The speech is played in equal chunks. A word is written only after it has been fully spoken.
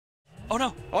Oh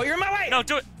no. Oh, you're in my way. No,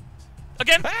 do it.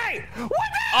 Again. Hey! What the?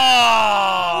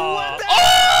 Oh! What the? Oh!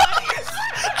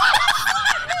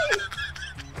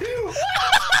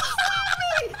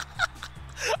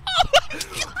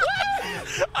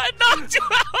 I knocked you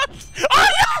out! Oh,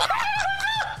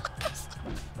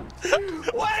 no!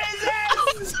 What is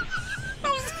this?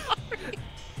 I'm sorry.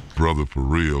 Brother, for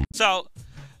real. So,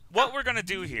 what we're gonna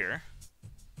do here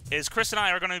is Chris and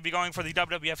I are gonna be going for the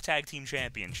WWF Tag Team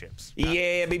Championships.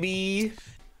 Yeah, baby.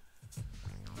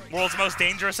 World's most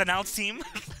dangerous announce team.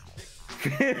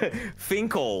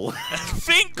 FINK-COLE.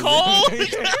 FINK-COLE?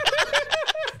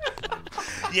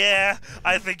 Yeah,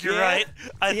 I think you're right.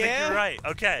 I think you're right.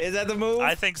 Okay. Is that the move?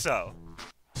 I think so.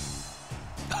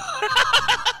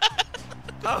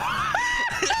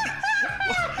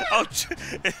 Oh,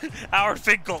 our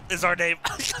FINK-COLE is our name.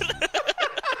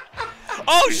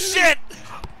 Oh, shit!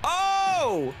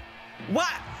 Oh!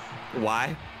 What?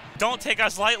 Why? Don't take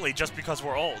us lightly just because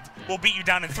we're old. We'll beat you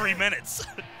down in 3 minutes.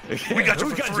 We got you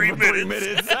for 3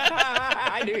 minutes.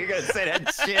 I knew you were going to say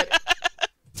that shit.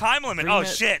 Time limit. 3 Oh,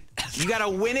 minutes. shit. You got to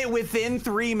win it within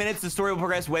 3 minutes. The story will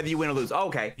progress whether you win or lose. Oh,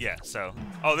 okay. Yeah, so.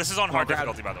 Oh, this is on hard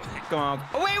difficulty, by the way. Come on.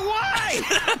 Oh, wait, why?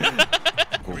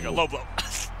 Here we go. Low blow.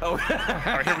 Oh. All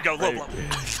right, here we go. Low blow.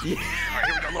 Yeah. All right,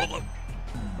 here we go. Low blow.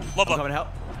 Low blow. I'm coming to help.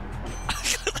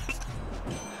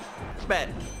 Bet.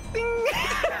 Ding.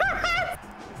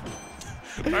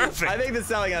 Perfect. I think this is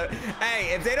selling out.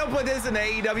 Hey, if they don't put this in the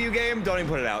AEW game, don't even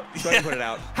put it out. Don't even put it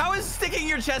out. How is sticking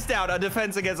your chest out a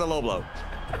defense against a low blow?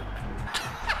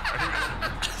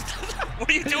 What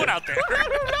are you doing out there? I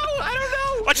don't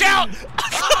know. Watch out!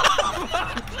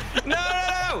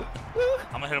 No.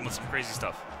 I'm gonna hit him with some crazy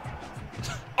stuff.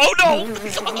 Oh no!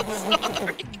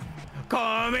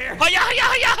 Come here.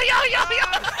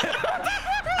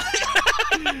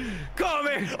 Come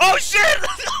here. Oh shit!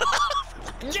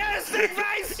 Yes, stick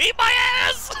face. Eat my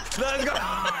ass! Let's go.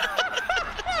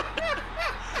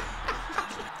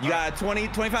 You got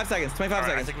 25 seconds. 25 Right,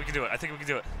 seconds. I think we can do it. I think we can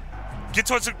do it. Get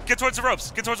towards the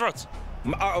ropes. Get towards the ropes.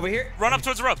 Over here. Run up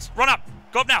towards the ropes. Run up.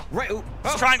 Go up now. Right. Ooh.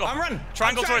 It's Oh, triangle. I'm running.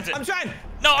 Triangle towards it. I'm trying.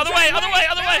 No, other way. Other way.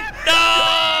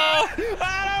 No!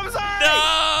 I'm sorry.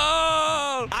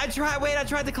 No! I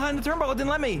tried to climb the turnbuckle. It didn't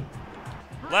let me.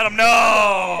 Let him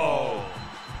know.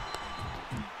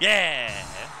 Yeah.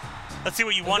 Let's see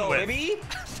what you won with. Baby.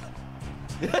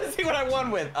 Let's see what I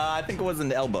won with. I think it was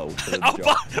an elbow. Oh,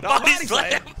 body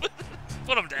slam.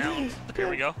 Put him down. Here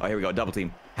we go. Oh, here we go. Double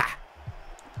team. Ha.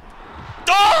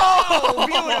 Oh!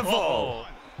 Beautiful.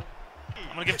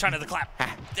 I'm gonna give China the clap.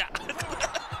 Yeah.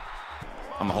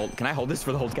 I'm gonna hold. Can I hold this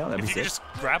for the whole count? That'd If be you sick.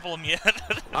 could just grapple him yet.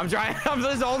 I'm trying. I'm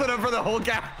just holding him for the whole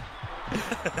count.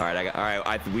 All right. All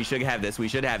right. We should have this.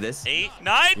 8,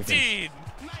 19.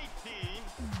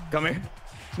 Come here.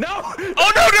 No!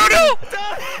 Oh no!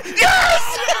 Yes!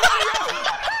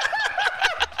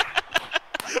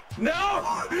 No!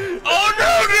 Oh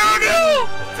no!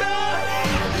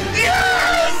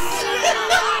 Yes!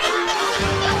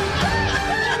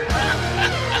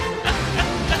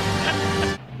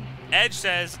 Edge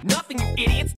says, Nothing, you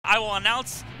idiots! I will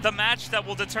announce the match that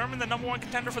will determine the #1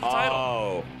 contender for the title.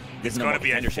 Oh. It's going to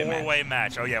be a 4-way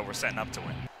match. Oh yeah, we're setting up to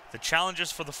win. The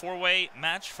challenges for the 4-way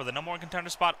match for the #1 contender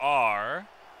spot are...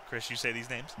 Chris, you say these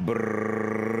names.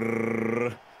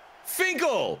 Brrrr.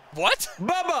 FINK-COLE! What?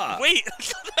 Bubba! Wait.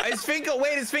 Is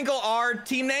FINK-COLE our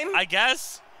team name? I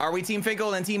guess. Are we Team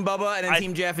FINK-COLE and Team Bubba and then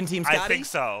Team Jeff and Team Scotty? I think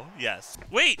so, yes.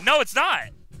 Wait, no, it's not.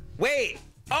 Wait.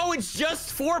 Oh, it's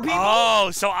just 4 people?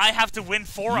 Oh, so I have to win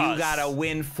for us. You gotta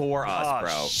win for us,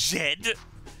 bro. Shit.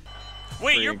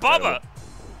 Wait, you're incredible. Bubba.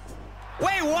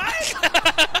 Wait, what?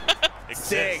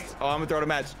 Sick. Oh, I'm gonna throw the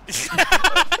match.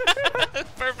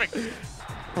 Perfect.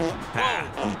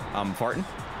 I'm farting.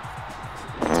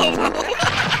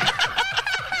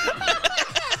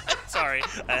 Sorry.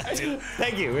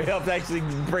 Thank you. It helped actually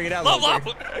bring it out. Low.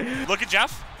 Look at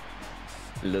Jeff.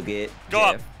 Look at Go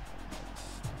Jeff. up.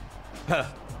 Huh.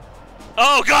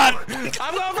 Oh, God.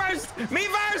 I'm going first. Me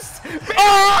first.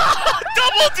 Oh,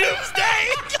 double doomsday.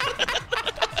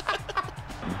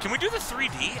 Can we do the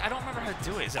 3D? I don't remember how to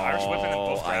do it. Is it Irish whip and then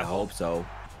both grapple? I hope so.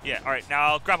 Yeah, all right,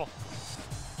 now grapple.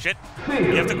 Shit.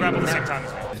 You have to grapple at the same time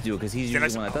as me. Let's do it because he's usually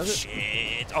the one that does it.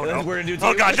 Shit. Oh, no. We're gonna do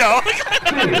Oh, God, no.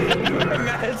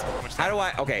 How do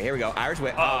I? Okay, here we go. Irish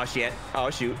whip. Oh, shit. Oh,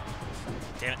 shoot.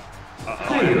 Damn it.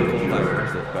 Uh-oh.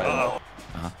 Uh-oh.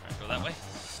 Uh-huh. Go that way.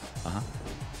 Uh-huh.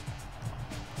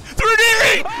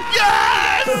 3D!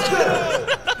 Yes!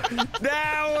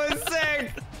 That was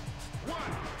sick!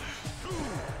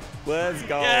 Let's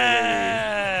go.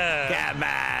 Yeah! Come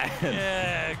on.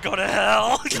 Yeah, go to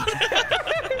hell.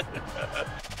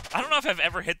 I don't know if I've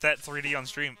ever hit that 3D on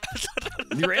stream.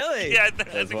 Really? Yeah,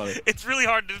 That's funny. it's really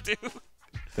hard to do.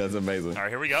 That's amazing. All right,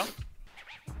 here we go.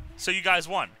 So you guys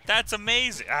won. That's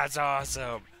amazing. That's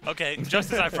awesome. Okay,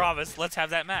 just as I promised, let's have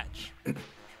that match.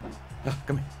 Oh,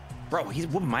 come here. Bro, he's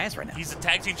whooping my ass right now. He's a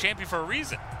tag team champion for a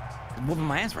reason. He's whooping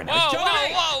my ass right now. Whoa, He's choking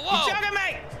me. whoa. He's choking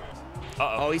me.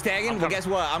 Uh-oh. Oh, he's tagging? Well, guess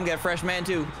what? I'm getting a fresh man,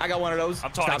 too. I got one of those.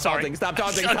 I'm taunting, Stop taunting. Stop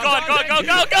taunting. Stop Go, taunting.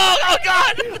 go. Oh,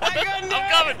 God.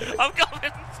 I'm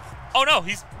coming. Oh, no,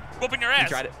 he's whooping your ass. He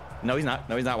tried it. No, he's not.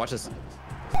 No, he's not. Watch this.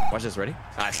 Watch this. Ready?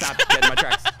 Stop getting my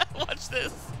tracks. Watch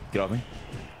this. Get off me.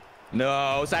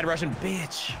 No, side Russian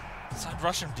bitch. Side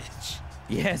Russian bitch.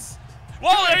 Yes.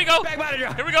 Whoa, there you go. Back body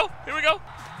drop. Here we go.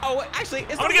 Oh, wait, actually,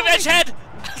 it's I'm gonna give Edge head.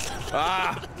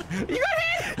 You got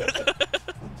head.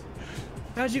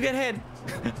 How'd you get head?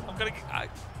 I'm gonna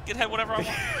get head whatever I want.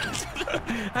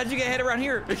 How'd you get head around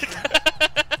here?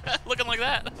 Looking like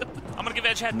that. I'm gonna give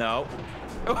Edge head. No.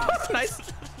 Oh, nice.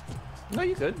 No,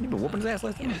 you good. You've been whooping his ass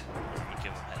last time. I'm gonna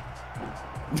give him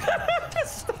head.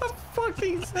 Stop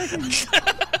fucking saying.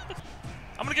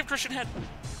 I'm gonna give Christian head.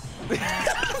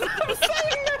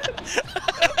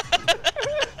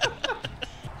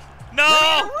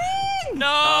 No! No!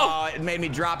 Oh, it made me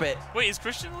drop it. Wait, is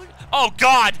Christian? Oh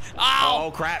God! Ow!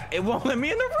 Oh crap! It won't let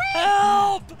me in the ring.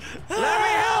 Help! Let me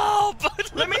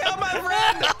help! Let me help my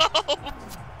friend! Help!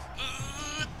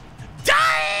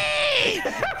 Die!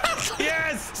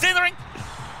 Yes! Stay in the ring!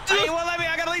 He won't let me.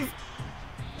 I gotta leave.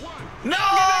 No!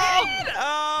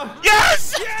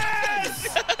 Yes! Yes!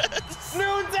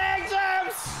 New tag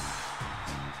champs!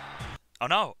 Oh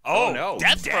no! Oh no!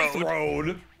 Death Road!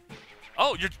 Road!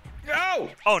 Oh, you're. No!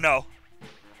 Oh no!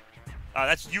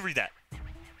 That's you. Read that.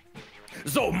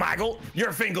 So, Michael,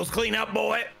 your finger's clean up,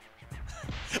 boy.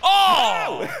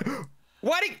 Oh!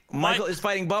 What? Michael is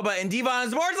fighting Bubba and Devon in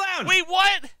the Sports Lounge. Wait,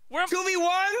 what? Where?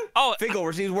 2v1? Oh, Finkel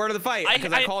receives word of the fight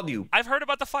because I called you. I've heard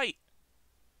about the fight.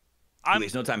 He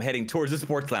wastes no time heading towards the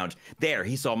Sports Lounge. There,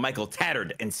 he saw Michael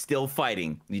tattered and still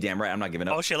fighting. You damn right, I'm not giving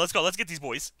up. Oh shit, let's go. Let's get these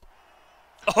boys.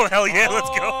 Oh hell yeah, let's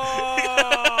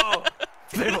go.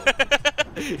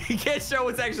 He can't show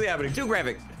what's actually happening. Too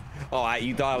graphic. Oh,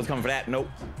 you thought I was coming for that? Nope.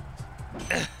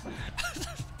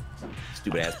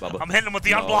 Stupid ass Bubba. I'm hitting him with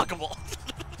the unblockable.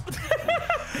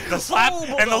 The slap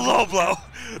and the low blow.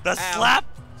 The slap,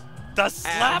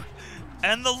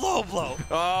 and the low blow.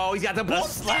 Oh, he's got the The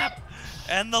slap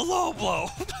and the low blow.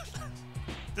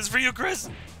 This is for you, Chris.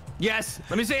 Yes.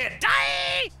 Let me see it.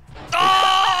 Die!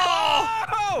 Oh!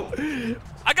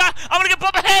 I'm gonna get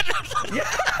Bubba head.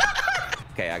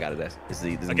 Okay, I got it. This is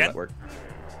gonna be light work. This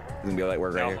is gonna be light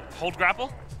work right here. Hold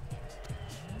grapple.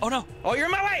 Oh no. Oh, you're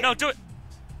in my way. No, do it.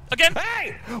 Again.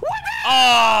 Hey! What the?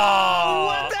 Oh!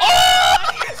 What the?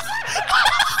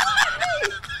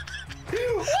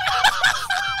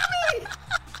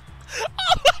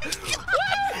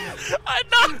 I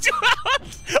knocked you out!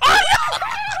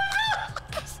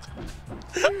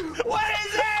 What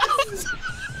is this?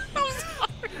 I'm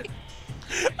sorry.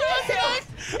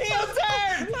 Heel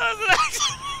turn!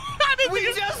 We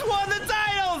just won the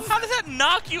titles! How does that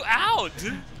knock you out?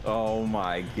 Oh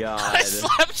my god. I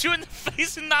slapped you in the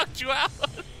face and knocked you out.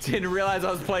 Didn't realize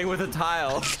I was playing with a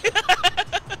tile.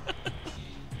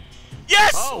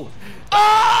 Yes! Oh!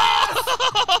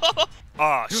 Oh!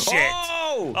 Oh shit.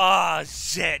 Oh! Oh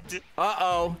shit.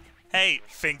 Uh-oh. Hey,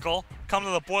 Finkel, come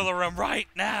to the boiler room right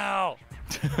now.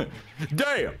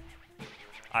 Damn!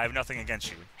 I have nothing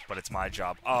against you, but it's my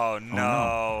job. Oh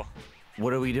no.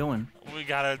 What are we doing? We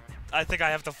gotta. I think I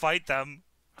have to fight them.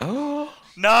 Oh!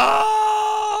 No!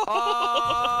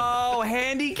 Oh!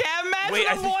 Handicap match in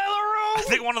the boiler room? I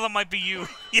think one of them might be you.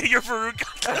 Yeah, you're Farouk.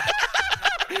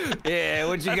 Yeah,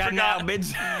 what you got now,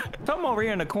 bitch? Something over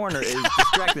here in the corner is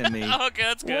distracting me. Okay,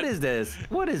 that's good. What is this?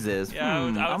 What is this? Yeah, I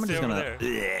would I'm stay just over gonna.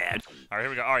 there. All right, here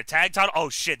we go. All right, tag title. Oh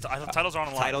shit, titles are on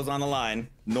the line. Titles on the line.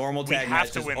 Normal tag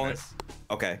match. We have to win this.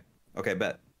 Okay. Okay,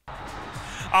 bet.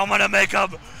 I'm gonna make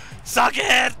him suck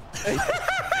it.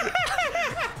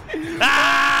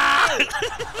 Ah!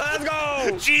 Let's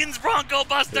go! Gene's Bronco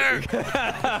Buster.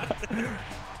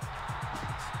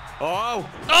 Oh!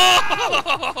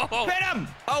 Oh! Hit him!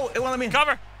 Oh, it won't let me.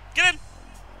 Cover. Get in.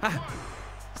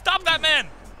 Stop that man.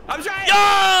 I'm trying.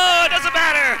 Yo! It doesn't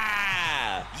matter.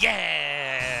 Ah!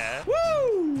 Yeah.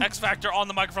 Woo! X Factor on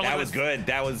the microphone. That Look was at good.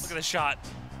 That was. Look at the shot.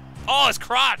 Oh, his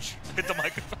crotch hit the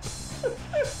microphone.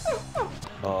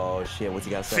 Oh shit! What's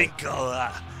he got to say?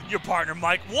 FINK-COLE, your partner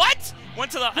Mike. What?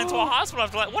 Went to the into a hospital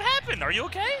after that. What happened? Are you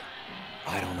okay?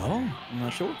 I don't know. I'm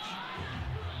not sure.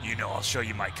 You know, I'll show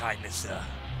you my kindness.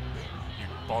 Your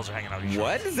balls are hanging out of your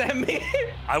What does that mean?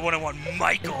 I wouldn't want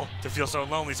Michael to feel so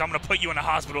lonely, so I'm gonna put you in a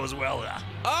hospital as well.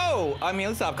 Oh, I mean,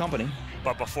 let's have company.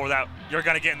 But before that, you're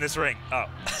gonna get in this ring. Oh.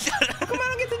 How come I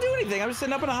don't get to do anything? I'm just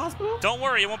sitting up in a hospital? Don't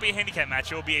worry, it won't be a handicap match.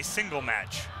 It will be a single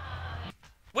match.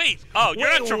 Wait, oh, you're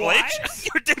not Triple H?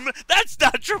 You're that's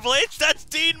not Triple H, that's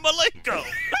Dean Malenko.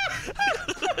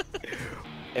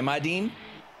 Am I Dean?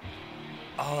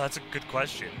 Oh, that's a good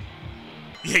question.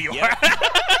 Yeah, you Yep. are.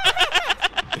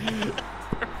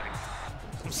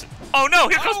 Perfect. Oh no,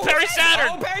 here comes Perry Saturn.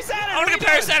 Oh, Perry Saturn. I want to get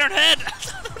Perry Saturn head.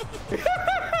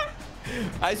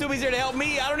 I assume he's here to help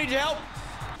me. I don't need your help.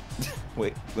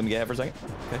 Wait, let me get ahead for a second.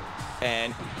 Okay.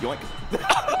 And yoink.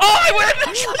 Oh, I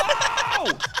win!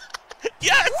 Whoa!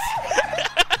 Yes!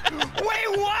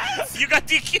 Wait, what? You got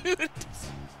DQ'd.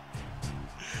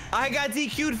 I got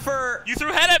DQ'd for... You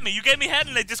threw head at me. You gave me head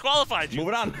and they disqualified you.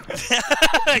 Moving on.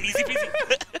 Easy peasy.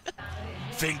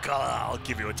 FINK-COLE, I'll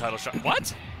give you a title shot.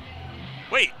 What?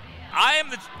 Wait,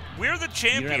 we're the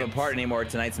champions. You don't have a part anymore.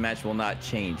 Tonight's match will not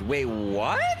change. Wait,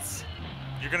 what?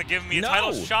 You're gonna give me a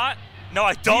title shot? No,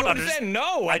 I don't understand.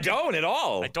 No, I don't at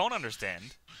all. I don't understand.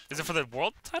 Is it for the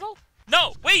world title?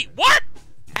 No, wait, what?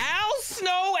 Al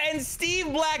Snow and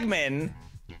Steve Blackman.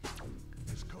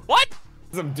 What?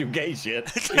 Some 2K shit.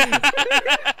 This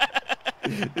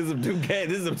is some 2K.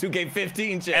 This is some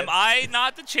 2K15 shit. Am I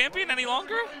not the champion any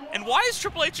longer? And why is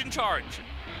Triple H in charge?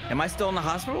 Am I still in the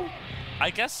hospital? I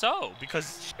guess so,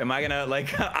 because... Am I gonna,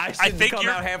 like, I should come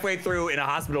out halfway through in a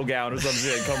hospital gown or some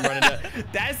shit, come running down.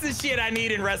 That's the shit I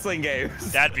need in wrestling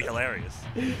games. That'd be hilarious.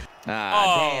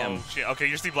 Ah, damn. Shit. Okay,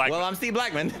 you're Steve Blackman. Well, I'm Steve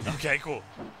Blackman. Okay, cool.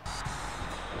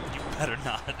 You better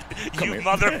not. You here.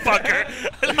 motherfucker.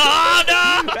 Oh,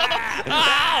 no!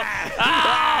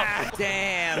 Oh!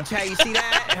 Damn, Chad, you see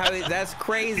that? How that's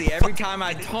crazy. Every time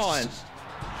I taunt,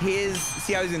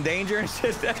 see how he's in danger and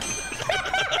shit?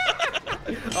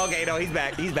 Okay, no, he's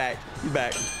back. He's back. He's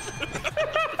back.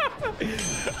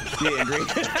 He angry.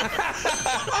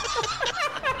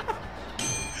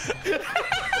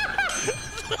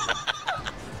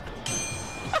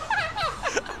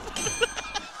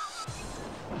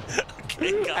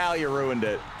 Okay, Al, you ruined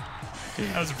it.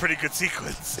 that was a pretty good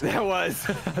sequence. That was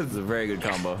a very good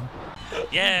combo.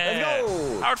 Yeah. Let's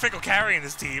go. Howard FINK-COLE carrying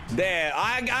this team. There,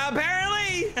 I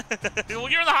apparently. Well,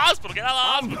 you're in the hospital. Get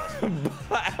out of the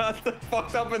hospital. I'm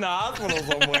fucked up in the hospital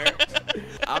somewhere.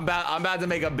 I'm about to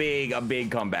make a big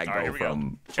comeback though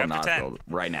from the hospital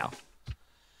right now.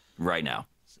 Right now.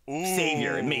 Ooh.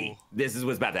 Savior and me. This is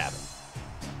what's about to happen.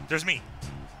 There's me.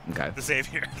 Okay. The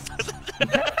savior.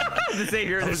 The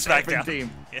savior of the SmackDown team.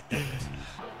 Yeah.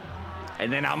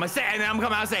 And then I'm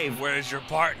coming out save. Where's your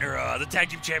partner? The tag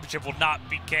team championship will not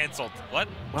be canceled. What?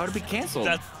 Why would it be canceled?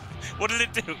 What did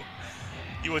it do?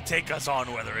 You would take us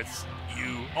on whether it's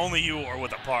only you or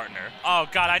with a partner. Oh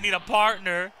God, I need a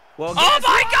partner. Well, oh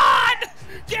my God!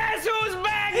 Guess who's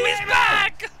back? He's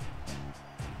back!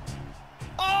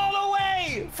 All the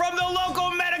way from the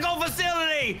local medical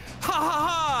facility. Ha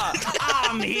ha ha!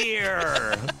 I'm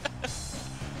here.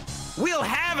 We'll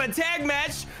have a tag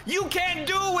match. You can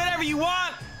do whatever you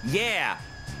want. Yeah,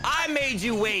 I made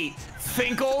you wait,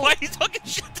 FINK-COLE. Why are you talking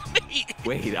shit to me?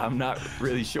 Wait, I'm not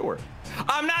really sure.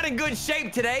 I'm not in good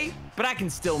shape today, but I can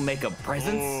still make a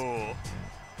presence. Ooh.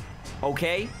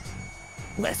 Okay,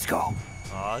 let's go.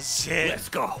 Oh shit. Let's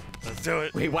go. Let's do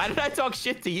it. Wait, why did I talk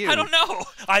shit to you? I don't know.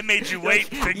 I made you wait,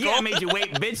 FINK-COLE. Yeah, I made you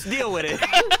wait, bitch. Deal with it.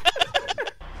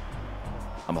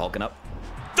 I'm hulking up.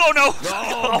 Oh no!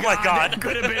 Oh, my God! That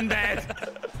could have been bad.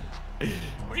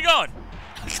 Where you going?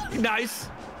 Nice.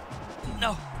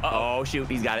 No. Uh-oh. Oh shoot,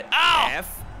 he's got it. Ow!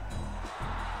 F.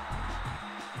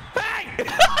 Hey!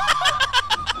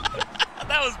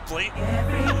 That was blatant.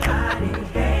 Everybody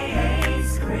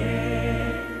hates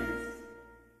Chris.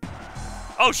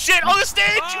 Oh shit! On the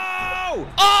stage! Oh!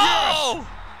 Oh!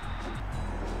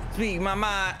 Speak my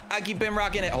mind. I keep him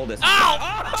rocking it. Hold this. Ow!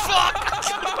 Oh!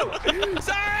 Fuck!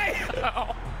 Sorry.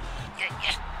 Oh.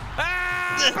 Yeah.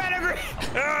 Ah, pedigree.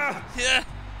 Yeah.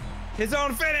 His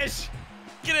own finish.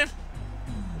 Get in.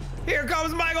 Here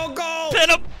comes Michael Cole. Pin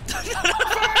him.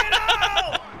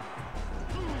 Final.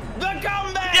 The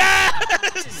comeback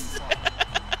Yes!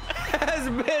 has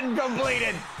been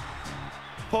completed.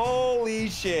 Holy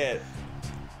shit.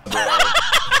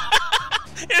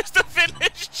 Here's the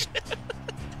finish.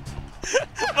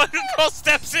 Michael Cole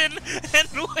steps in and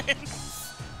wins.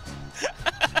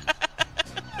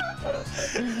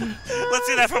 Let's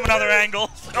see that from another angle.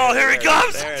 Oh, here he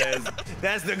comes. There it is.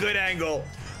 That's the good angle.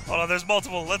 Hold on, there's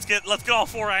multiple. Let's get all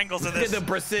 4 angles of this. The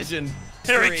precision.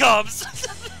 Here he comes.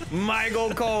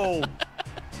 Michael Cole.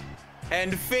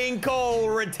 And FINK-COLE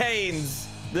retains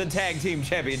the tag team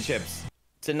championships.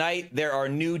 tonight there are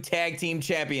new tag team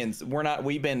champions.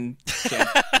 We've been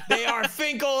they are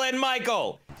FINK-COLE and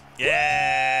Michael.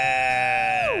 Yeah.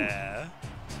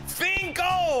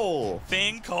 FINK-COLE.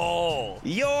 FINK-COLE.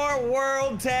 Your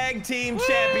world tag team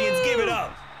champions. Give it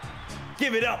up.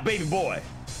 Give it up, baby boy.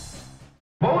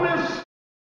 Bonus.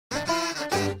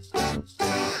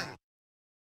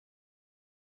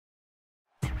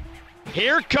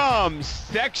 Here comes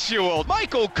sexual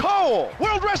Michael Cole,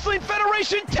 World Wrestling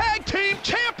Federation Tag Team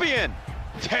Champion,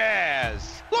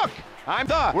 Tazz. Look, I'm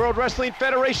the World Wrestling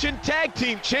Federation Tag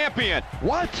Team Champion.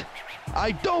 What?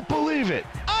 I don't believe it.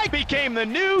 I became the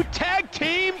new Tag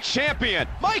Team Champion.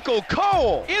 Michael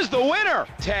Cole is the winner.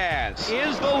 Tazz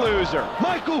is the loser.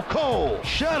 Michael Cole,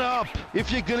 shut up.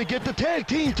 If you're gonna get the tag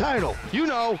team title, you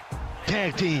know,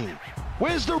 tag team.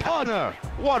 Where's the partner?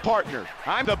 What partner?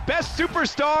 I'm the best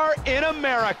superstar in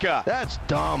America. That's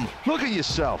dumb. Look at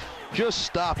yourself. Just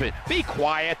stop it. Be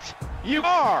quiet. You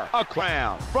are a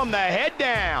clown from the head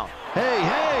down.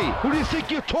 Hey, who do you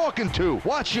think you're talking to?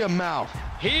 Watch your mouth.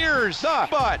 Here's the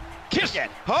butt. Kiss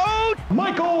it. Hold.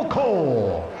 Michael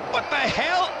Cole, What the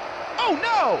hell? Oh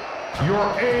no! you're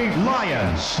a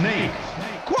lion snake.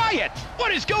 Quiet!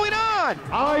 What is going on?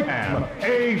 I am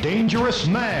a dangerous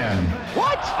man.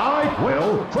 What? I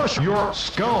will crush your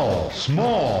skull,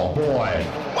 small boy.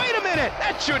 Wait a minute!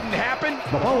 That shouldn't happen!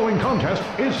 The following contest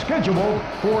is scheduled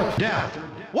for death.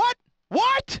 What?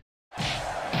 What?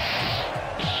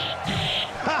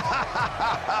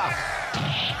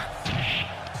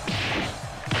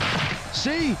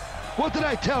 See? What did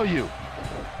I tell you?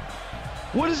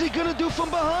 What is he gonna do from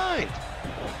behind?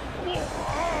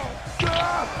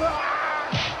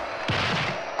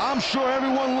 I'm sure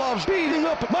everyone loves beating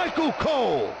up Michael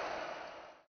Cole.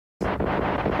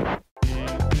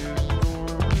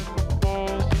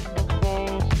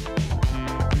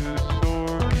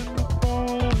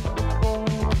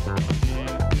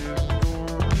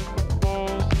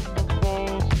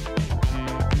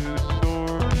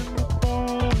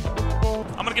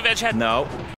 I'm gonna give Edge head. No.